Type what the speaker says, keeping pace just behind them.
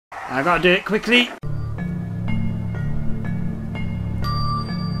I gotta do it quickly.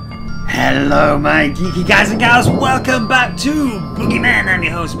 Hello my geeky guys and gals, welcome back to Boogeyman. I'm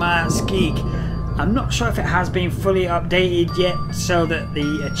your host, Mark's Geek. I'm not sure if it has been fully updated yet so that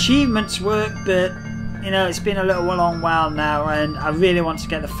the achievements work, but you know, it's been a long while now and I really want to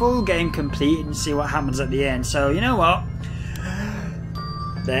get the full game complete and see what happens at the end. So you know what?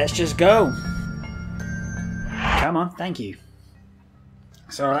 Let's just go. Come on, thank you.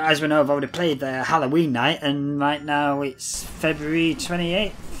 So as we know, I've already played the Halloween night and right now it's February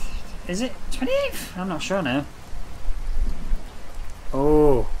 28th. Is it 28th? I'm not sure now.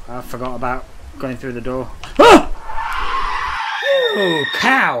 Oh, I forgot about going through the door. Oh! Oh,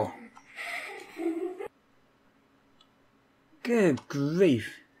 cow! Good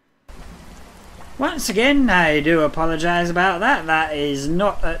grief. Once again, I do apologise about that. That is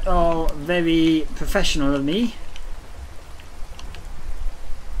not at all very professional of me.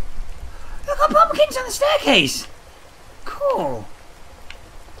 Look at pumpkins on the staircase! Cool.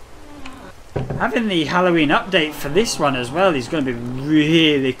 Having the Halloween update for this one as well is going to be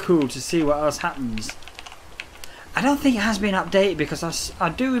really cool to see what else happens. I don't think it has been updated because I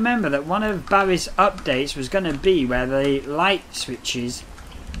do remember that one of Barry's updates was going to be where the light switches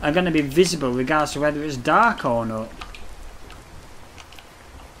are going to be visible regardless of whether it's dark or not.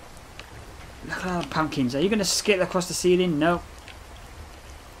 Look at all the pumpkins. Are you going to skip across the ceiling? No.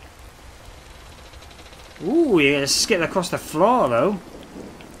 Ooh, you're going to skip across the floor though.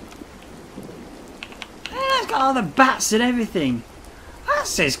 It's got all the bats and everything. That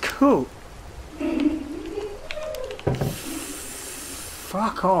says cool.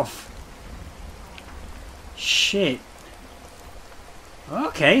 Fuck off. Shit.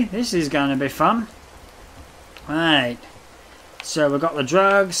 Okay, this is going to be fun. Right. So we've got the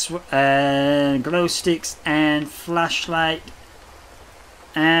drugs, glow sticks and flashlight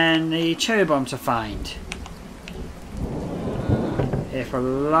and the cherry bomb to find. If we're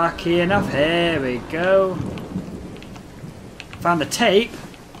lucky enough, here we go. Found the tape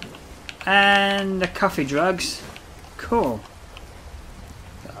and the coffee drugs. Cool.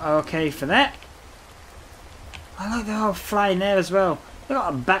 Okay for that. I like they're all flying there as well. They've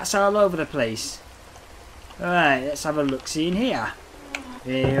got bats all over the place. Alright, let's have a look-see in here.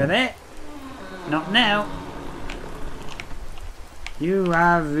 Here and there. Not now. You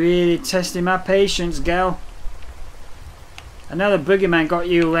are really testing my patience, girl. I know the Boogeyman got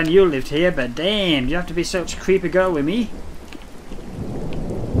you when you lived here, but damn, you have to be such a creepy girl with me.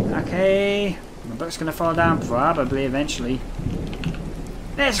 Okay, my book's gonna fall down probably eventually.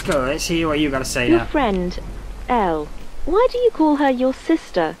 Let's go, let's hear what you gotta say now. Your friend, Elle, why do you call her your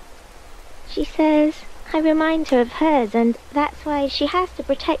sister? She says I remind her of hers and that's why she has to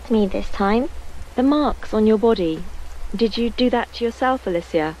protect me this time. The marks on your body, did you do that to yourself,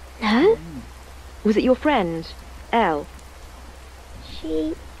 Alicia? No. Was it your friend, Elle?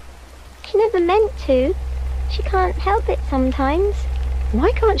 She never meant to. She can't help it sometimes.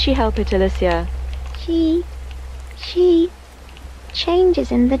 Why can't she help it, Alicia? She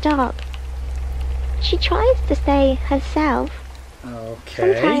changes in the dark. She tries to stay herself.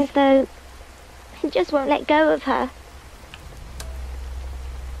 Okay. Sometimes though, I just won't let go of her.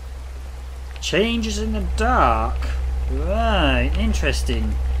 Changes in the dark. Right,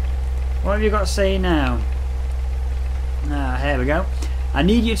 interesting. What have you got to say now? Ah, here we go. I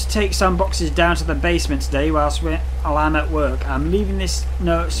need you to take some boxes down to the basement today while I'm at work. I'm leaving this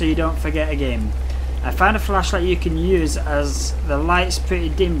note so you don't forget again. I found a flashlight you can use as the light's pretty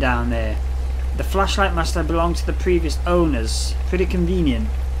dim down there. The flashlight must have belonged to the previous owners. Pretty convenient.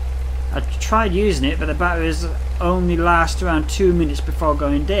 I tried using it but the batteries only last around 2 minutes before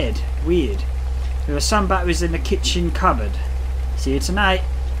going dead. Weird. There are some batteries in the kitchen cupboard. See you tonight.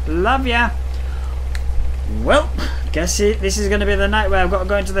 Love ya. Well, guess this is going to be the night where I've got to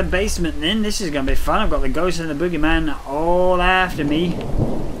go into the basement then. This is going to be fun. I've got the ghost and the Boogeyman all after me.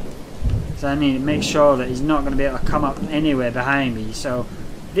 So I need to make sure that he's not going to be able to come up anywhere behind me. So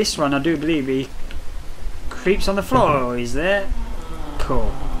this one I do believe he creeps on the floor. Oh, he's there.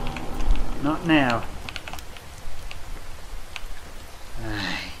 Cool. Not now.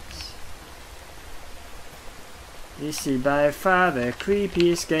 Right. This is by far the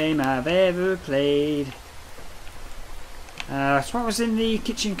creepiest game I've ever played. So what was in the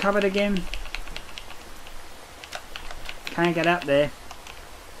kitchen cupboard again? Can't get up there.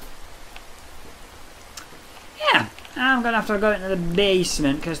 Yeah, I'm gonna have to go into the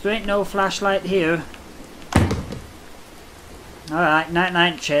basement because there ain't no flashlight here. Alright, night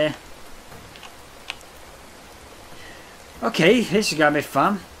night chair. Okay, this is gonna be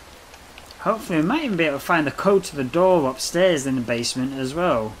fun. Hopefully we might even be able to find the code to the door upstairs in the basement as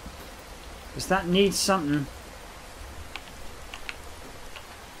well. Because that needs something.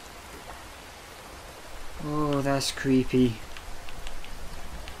 Oh, that's creepy.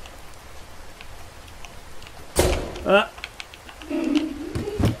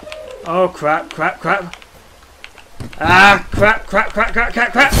 Oh crap, crap, crap. Ah, crap, crap, crap, crap,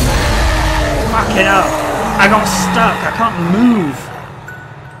 crap, crap. Fucking hell. I got stuck. I can't move.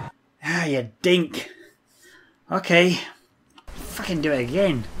 Ah, you dink. Okay. Fucking do it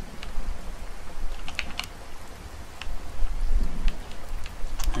again.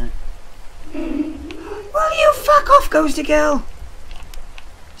 Will you fuck off, ghosty girl?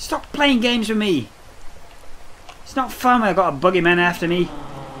 Stop playing games with me. It's not fun when I've got a boogeyman after me.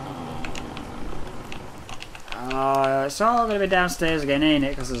 Oh, it's all going to be downstairs again, ain't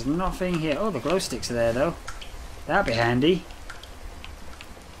it? Because there's nothing here. Oh, the glow sticks are there, though. That'd be handy.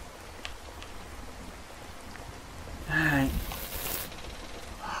 Alright.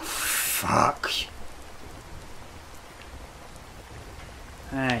 Oh, fuck.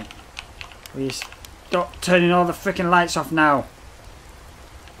 Alright. Will you stop turning all the freaking lights off now?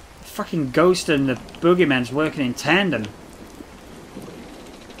 The fucking ghost and the boogeyman's working in tandem.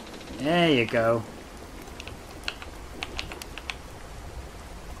 There you go.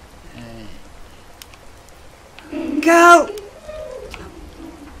 Go!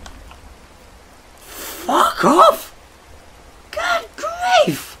 Fuck off! God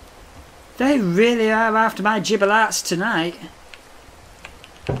grief! They really are after my gibberlats tonight.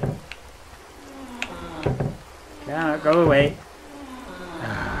 Go away.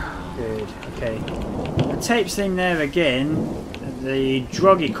 Ah, good, okay. The tape's in there again. The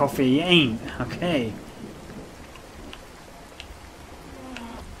druggy coffee ain't. Okay.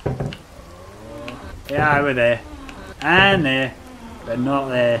 Yeah, we're there. And there. But not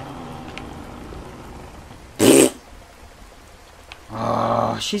there.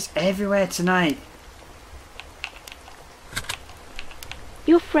 Oh, she's everywhere tonight.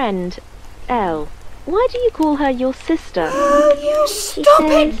 Your friend, Elle. Why do you call her your sister? Oh, you stop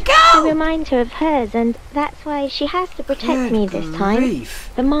it, I girl! remind her of hers, and that's why she has to protect me this time. Grief.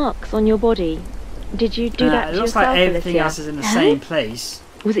 The marks on your body. Did you do that It to looks yourself, like everything Alicia? else is in the same place.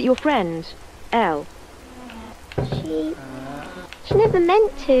 Was it your friend, Elle? She never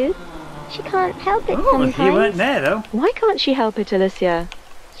meant to. She can't help it Oh, sometimes. you weren't there though. Why can't she help it, Alicia?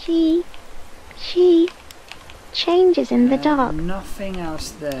 She changes in the dark. Nothing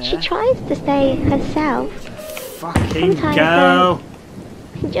else there. She tries to stay herself. Fucking Sometimes, girl.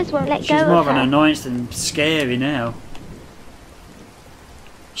 She just won't let She's go more of of an her. annoyance than scary now.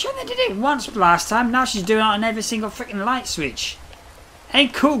 She only did it once last time. Now she's doing it on every single freaking light switch.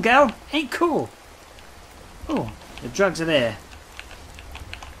 Ain't cool, girl. Ain't cool. Oh, the drugs are there.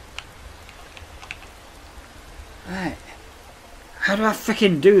 Right. How do I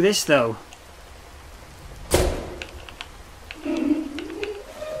freaking do this though?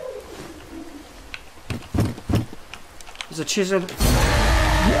 There's a chiseled...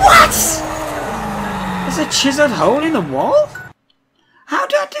 What?! There's a chiseled hole in the wall? How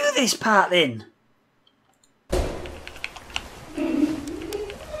do I do this part then?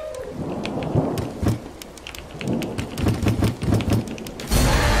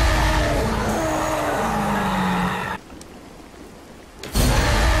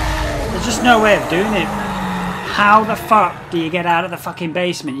 There's just no way of doing it. How the fuck do you get out of the fucking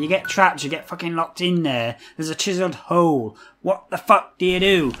basement? You get trapped, you get fucking locked in there. There's a chiseled hole. What the fuck do you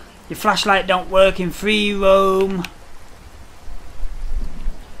do? Your flashlight don't work in free roam.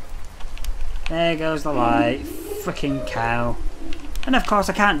 There goes the light. Frickin' cow. And of course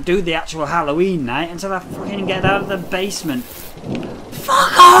I can't do the actual Halloween night until I fucking get out of the basement.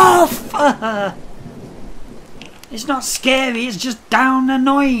 Fuck off! It's not scary, it's just down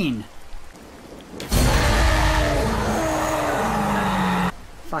annoying.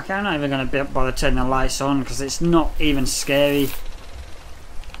 Fuck, I'm not even going to bother turning the lights on because it's not even scary.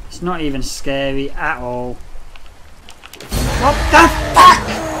 It's not even scary at all. What the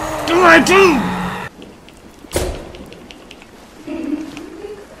fuck do I do?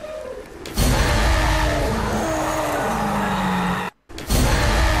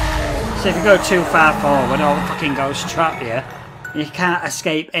 So if you go too far forward, all the fucking ghosts trap you. You can't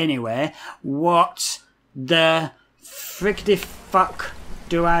escape anywhere. What the frickety fuck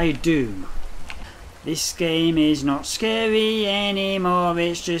do I do? This game is not scary anymore,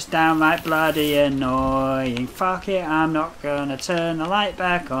 it's just downright bloody annoying. Fuck it, I'm not gonna turn the light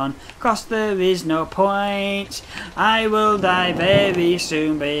back on, cause there is no point. I will die very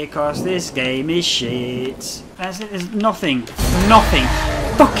soon because this game is shit. There's nothing, nothing,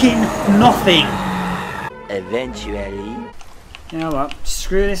 fucking nothing. Eventually. You know what?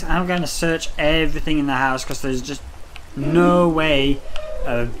 Screw this. I'm going to search everything in the house because there's just no way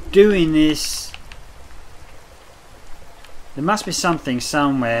of doing this. There must be something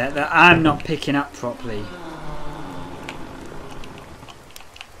somewhere that I'm not picking up properly.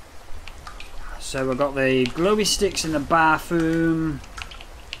 So we've got the glowy sticks in the bathroom.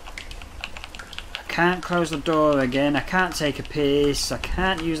 I can't close the door again. I can't take a piss. I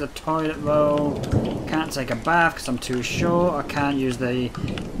can't use the toilet roll. Can't take a bath because I'm too short. I can't use the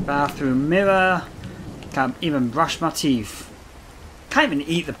bathroom mirror. Can't even brush my teeth. Can't even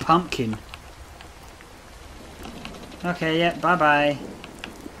eat the pumpkin. Okay, yeah, bye bye.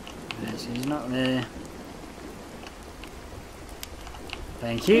 Yes, he's not there.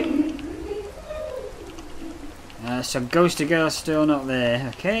 Thank you. So Ghosty Girl's still not there.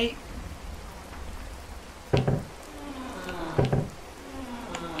 Okay.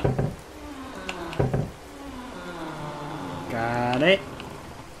 Got it.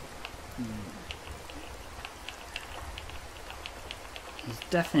 There's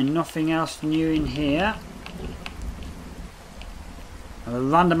definitely nothing else new in here. The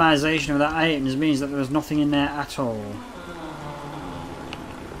randomization of the items means that there was nothing in there at all.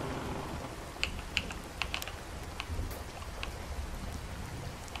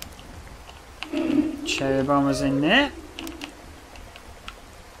 Cherry bomb was in there.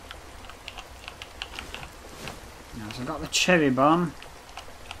 Now, so I've got the cherry bomb.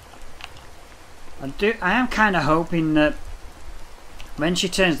 I am kind of hoping that when she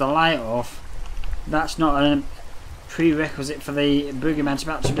turns the light off, that's not a prerequisite for the Boogeyman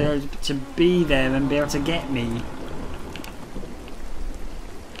to be able to be there and be able to get me.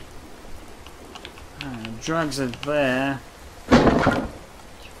 Drugs are there.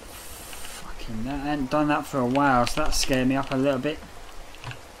 Fucking, I hadn't done that for a while, so that scared me up a little bit.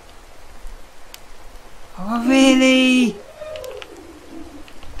 Oh really?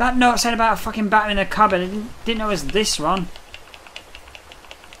 That note said about a fucking battery in a cupboard. I didn't know it was this one.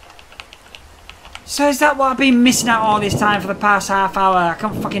 So is that what I've been missing out all this time for the past half hour? I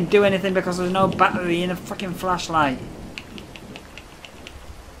can't fucking do anything because there's no battery in a fucking flashlight.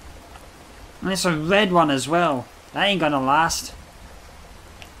 And it's a red one as well. That ain't gonna last.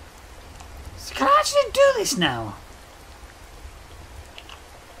 So can I actually do this now?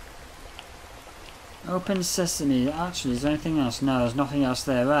 Open sesame. Actually, is there anything else? No, there's nothing else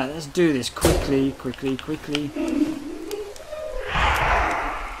there. Right, let's do this quickly, quickly, quickly.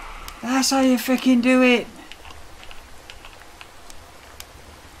 That's how you freaking do it.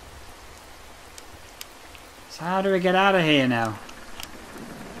 So how do we get out of here now?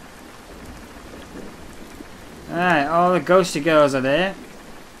 Alright, all the ghosty girls are there.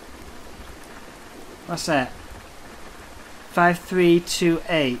 What's that?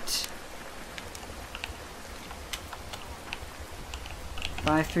 5328.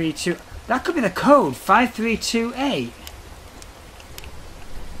 532. That could be the code. 5328.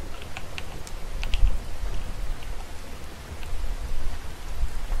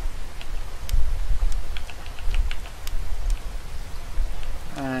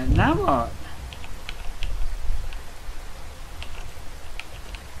 Now what?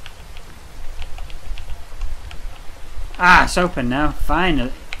 Ah, it's open now.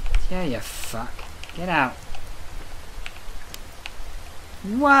 Finally. Yeah, you fuck. Get out.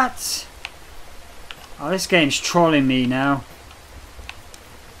 What? Oh, this game's trolling me now.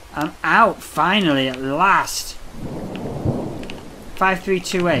 I'm out, finally, at last.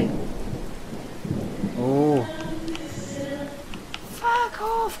 5328. Oh. Fuck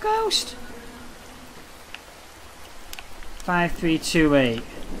off, ghost. 5328.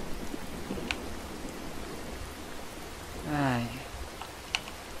 Right.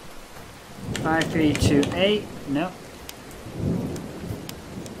 5328. Nope.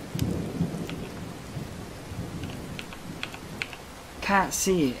 Can't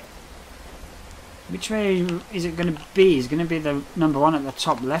see it. Which way is it going to be? Is it going to be the number one at the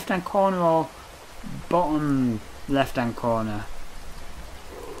top left hand corner or bottom left hand corner?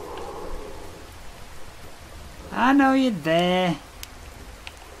 I know you're there.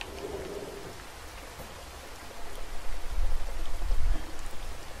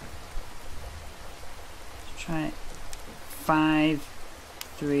 Let's try it. 5,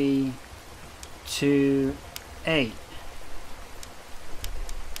 3, 2, 8.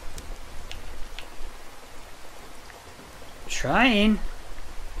 Trying.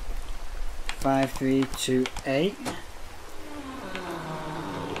 5, 3, 2, 8.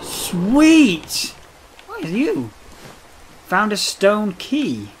 Sweet! What is you? Found a stone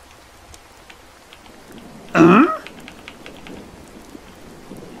key.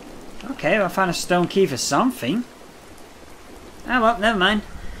 Okay, well, I found a stone key for something. Ah well, never mind.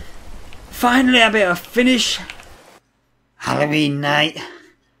 Finally I'll be able to finish Halloween night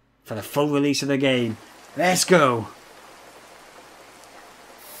for the full release of the game. Let's go.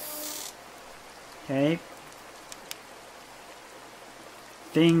 Okay.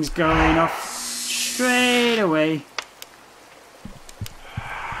 Things going off straight away.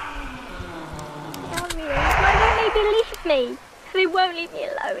 Tell me, why won't they believe me? They won't leave me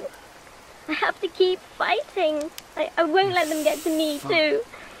alone. I have to keep fighting. I won't let them get to me too.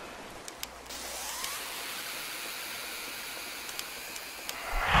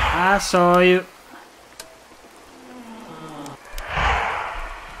 I saw you.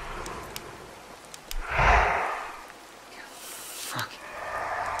 Fuck.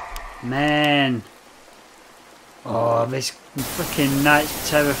 Man. Oh, this freaking night's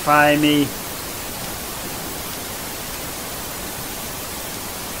terrifying me.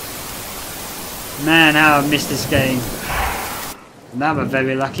 Man, how I've missed this game. Now we're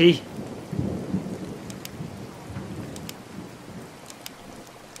very lucky.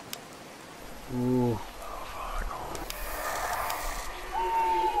 Ooh.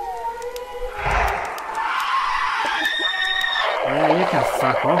 Yeah, you can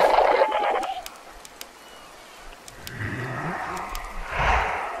fuck off.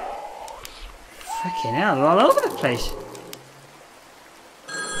 Freaking hell, they're all over the place.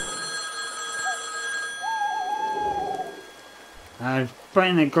 I'm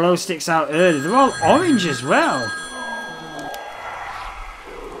putting the glow sticks out early. They're all orange as well.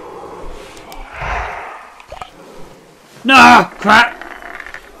 No! Crap!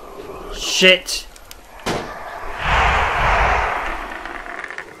 Shit!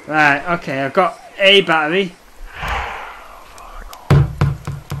 Right, okay, I've got a battery.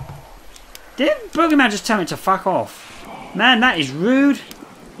 Didn't Boogeyman just tell me to fuck off? Man, that is rude.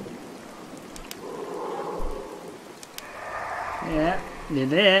 Yeah, you're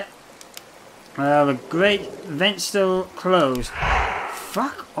there. Well, the great vent's still closed.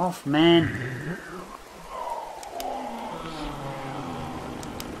 Fuck off, man.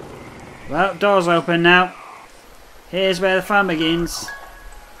 Well, door's open now. Here's where the fun begins.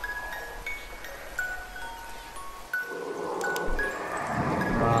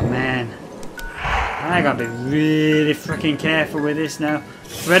 Oh, man. I gotta be really freaking careful with this now.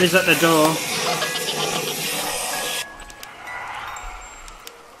 Freddy's at the door.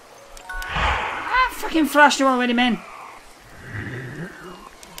 Fucking flashed you already, man.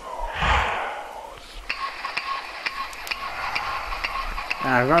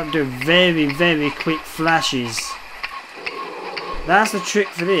 I've got to do very, very quick flashes. That's the trick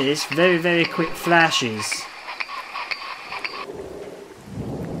for this. Very, very quick flashes.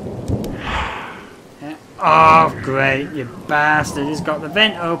 Yeah. Oh, great. You bastard. He's got the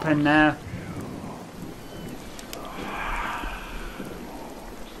vent open now.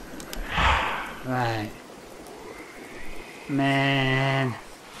 Right. Man.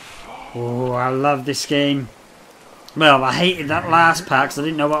 Oh, I love this game. Well, I hated that last part because I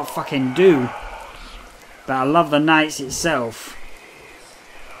didn't know what to fucking do. But I love the nights itself.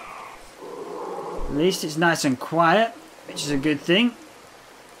 At least it's nice and quiet, which is a good thing.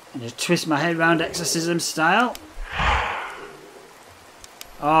 And just twist my head around exorcism style.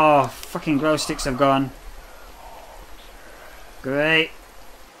 Oh, fucking glow sticks have gone. Great.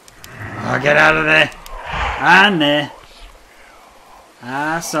 Oh, get out of there. And there.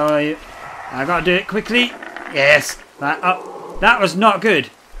 I saw you. I gotta do it quickly. Yes. That was not good.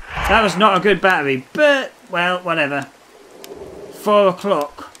 That was not a good battery. But, well, whatever. 4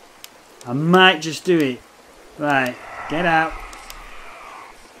 o'clock. I might just do it. Right. Get out.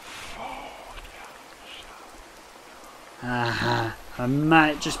 Aha. I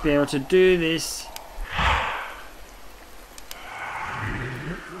might just be able to do this.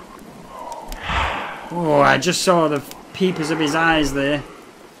 Oh, I just saw the peepers of his eyes there.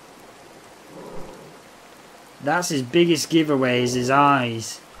 That's his biggest giveaway, is his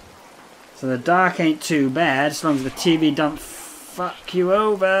eyes. So the dark ain't too bad, as long as the TV don't fuck you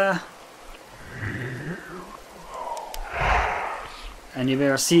over. And you'll be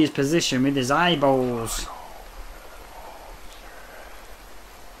able to see his position with his eyeballs.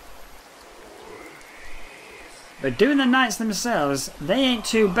 But doing the nights themselves, they ain't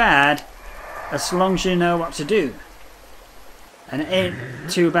too bad. As long as you know what to do. And it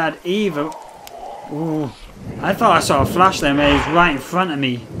ain't too bad either. Ooh, I thought I saw a flash there when he was right in front of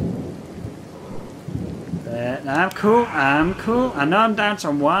me. But I'm cool, I'm cool. I know I'm down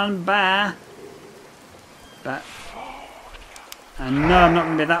to 1 bar. But I know I'm not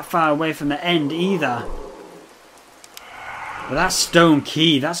going to be that far away from the end either. But that stone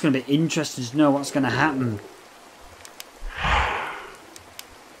key, that's going to be interesting to know what's going to happen.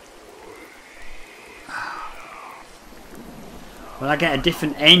 Will I get a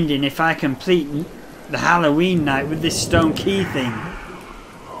different ending if I complete the Halloween night with this stone key thing?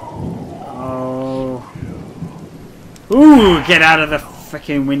 Oh. Ooh, get out of the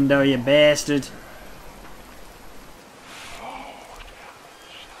freaking window, you bastard.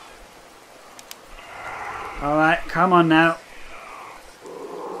 Alright, come on now.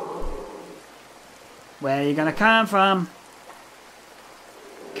 Where are you gonna come from?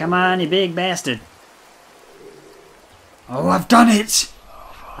 Come on, you big bastard. Oh, I've done it!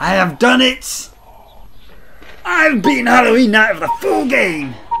 I have done it! I've beaten Halloween Night of the full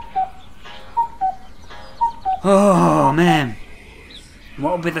game! Oh, man.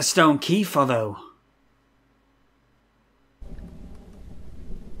 What will be the stone key for, though?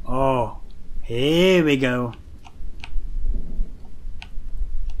 Oh, here we go.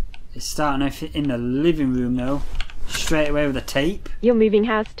 It's starting off in the living room, though. Straight away with the tape. You're moving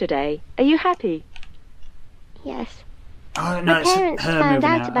house today. Are you happy? Yes. Oh, no, My it's parents her found moving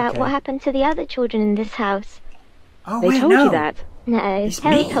out out. about Okay. what happened to the other children in this house. Oh, They wait, told no. you that. No, It's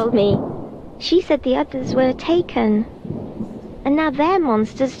Terry me. told me. She said the others were taken. And now they're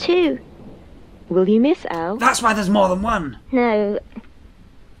monsters too. Will you miss Al? That's why there's more than one. No.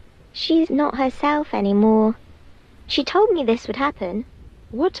 She's not herself anymore. She told me this would happen.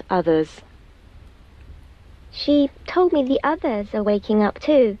 What others? She told me the others are waking up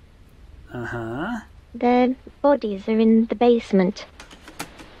too. Uh-huh. Their bodies are in the basement.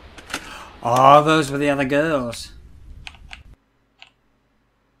 Oh, those were the other girls.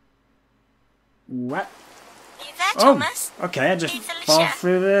 What? You there, Oh, Thomas? okay, I just It's Alicia. fall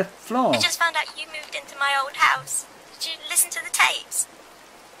through the floor. I just found out you moved into my old house. Did you listen to the tapes?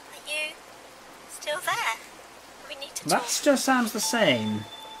 Are you still there? We need to That talk. still sounds the same.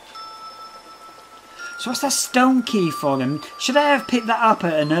 So what's that stone key for them? Should I have picked that up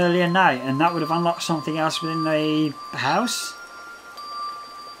at an earlier night and that would have unlocked something else within the house?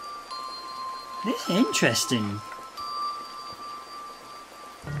 This is interesting.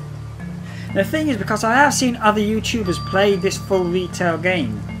 The thing is, because I have seen other YouTubers play this full retail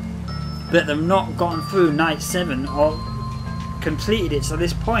game, but they've not gotten through night 7 or completed it to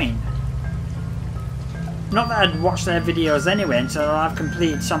this point. Not that I'd watch their videos anyway until I've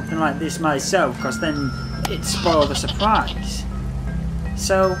completed something like this myself, because then it'd spoil the surprise.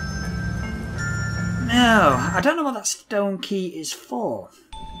 So, no, I don't know what that stone key is for.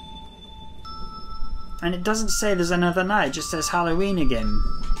 And it doesn't say there's another night, it just says Halloween again.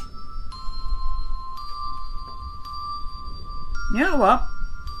 You know what?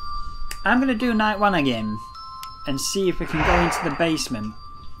 I'm going to do night 1 again and see if we can go into the basement.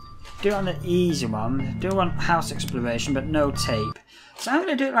 Do it on the easy one. Do one house exploration but no tape. So I'm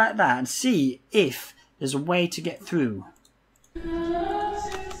going to do it like that and see if there's a way to get through.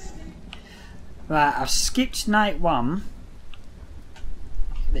 Right, I've skipped night 1.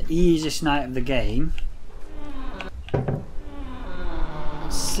 The easiest night of the game.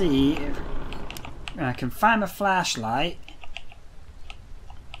 Let's see if I can find my flashlight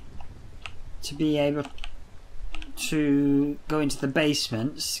to be able to go into the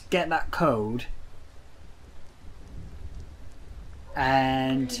basements, get that code,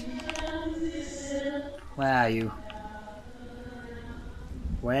 and where are you?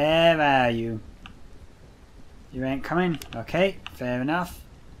 Where are you? You ain't coming? Okay, fair enough.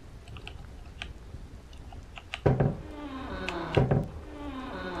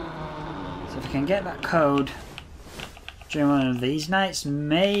 So if I can get that code during one of these nights,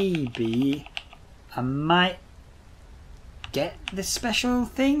 maybe I might get this special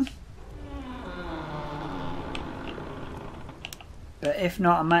thing. But if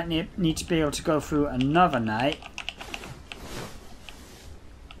not, I might need to be able to go through another night.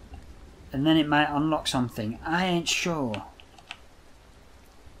 And then it might unlock something. I ain't sure.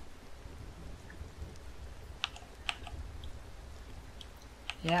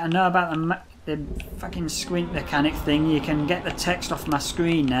 Yeah, I know about the fucking squint mechanic thing. You can get the text off my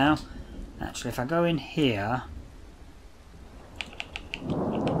screen now. Actually, if I go in here, if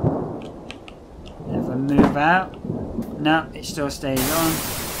I move out, no, it still stays on.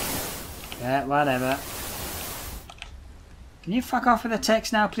 Yeah, whatever. Can you fuck off with the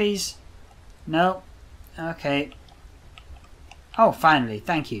text now, please? No? Okay. Oh, finally,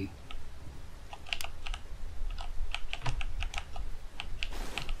 thank you.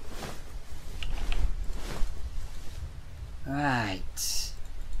 Right.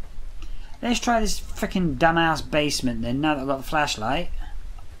 Let's try this freaking dumbass basement then, now that I've got the flashlight.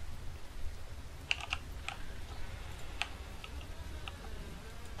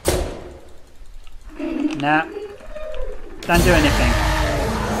 No. Don't do anything.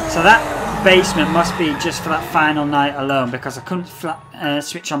 So that basement must be just for that final night alone because I couldn't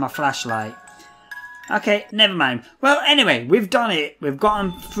switch on my flashlight. Okay, never mind. Well, anyway, we've done it. We've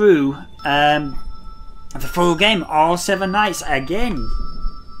gotten through the full game, all 7 nights again.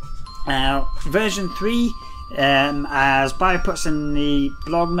 Version 3, as Barry puts in the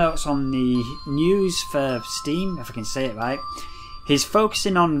blog notes on the news for Steam, if I can say it right, he's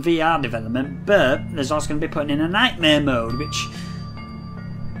focusing on VR development, but there's also going to be putting in a nightmare mode, which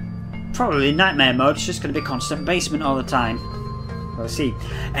probably nightmare mode is just going to be constant basement all the time. We'll see.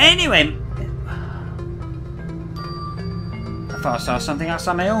 Anyway, I thought I saw something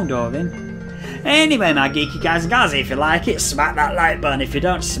outside my own door then. Anyway, my geeky guys and gals, if you like it, smack that like button. If you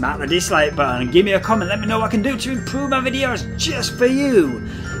don't, smack the dislike button. And give me a comment, let me know what I can do to improve my videos just for you.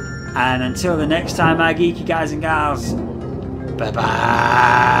 And until the next time, my geeky guys and gals, bye-bye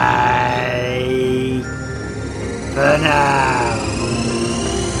for now.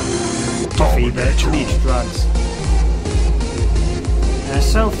 Toffee virtually drugs.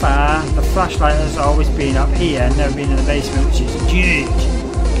 So far, the flashlight has always been up here and never been in the basement, which is huge.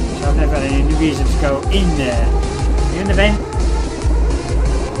 So I've never had any reason to go in there. Are you in the vent?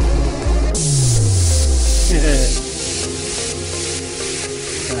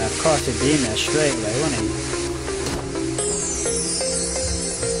 Of course he'd be in there straight away, wouldn't he?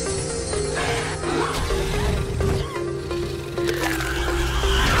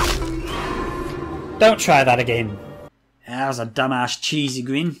 Don't try that again. That was a dumbass cheesy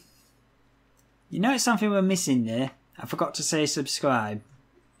grin. You know it's something we're missing there. I forgot to say subscribe.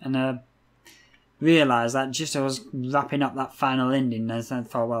 And I realised that just as I was wrapping up that final ending, and I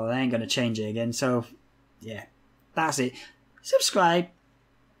thought, well, I ain't going to change it again. So, yeah, that's it. Subscribe.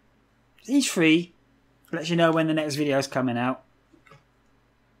 It's free. Lets you know when the next video is coming out.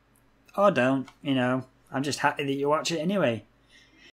 Or don't, you know. I'm just happy that you watch it anyway.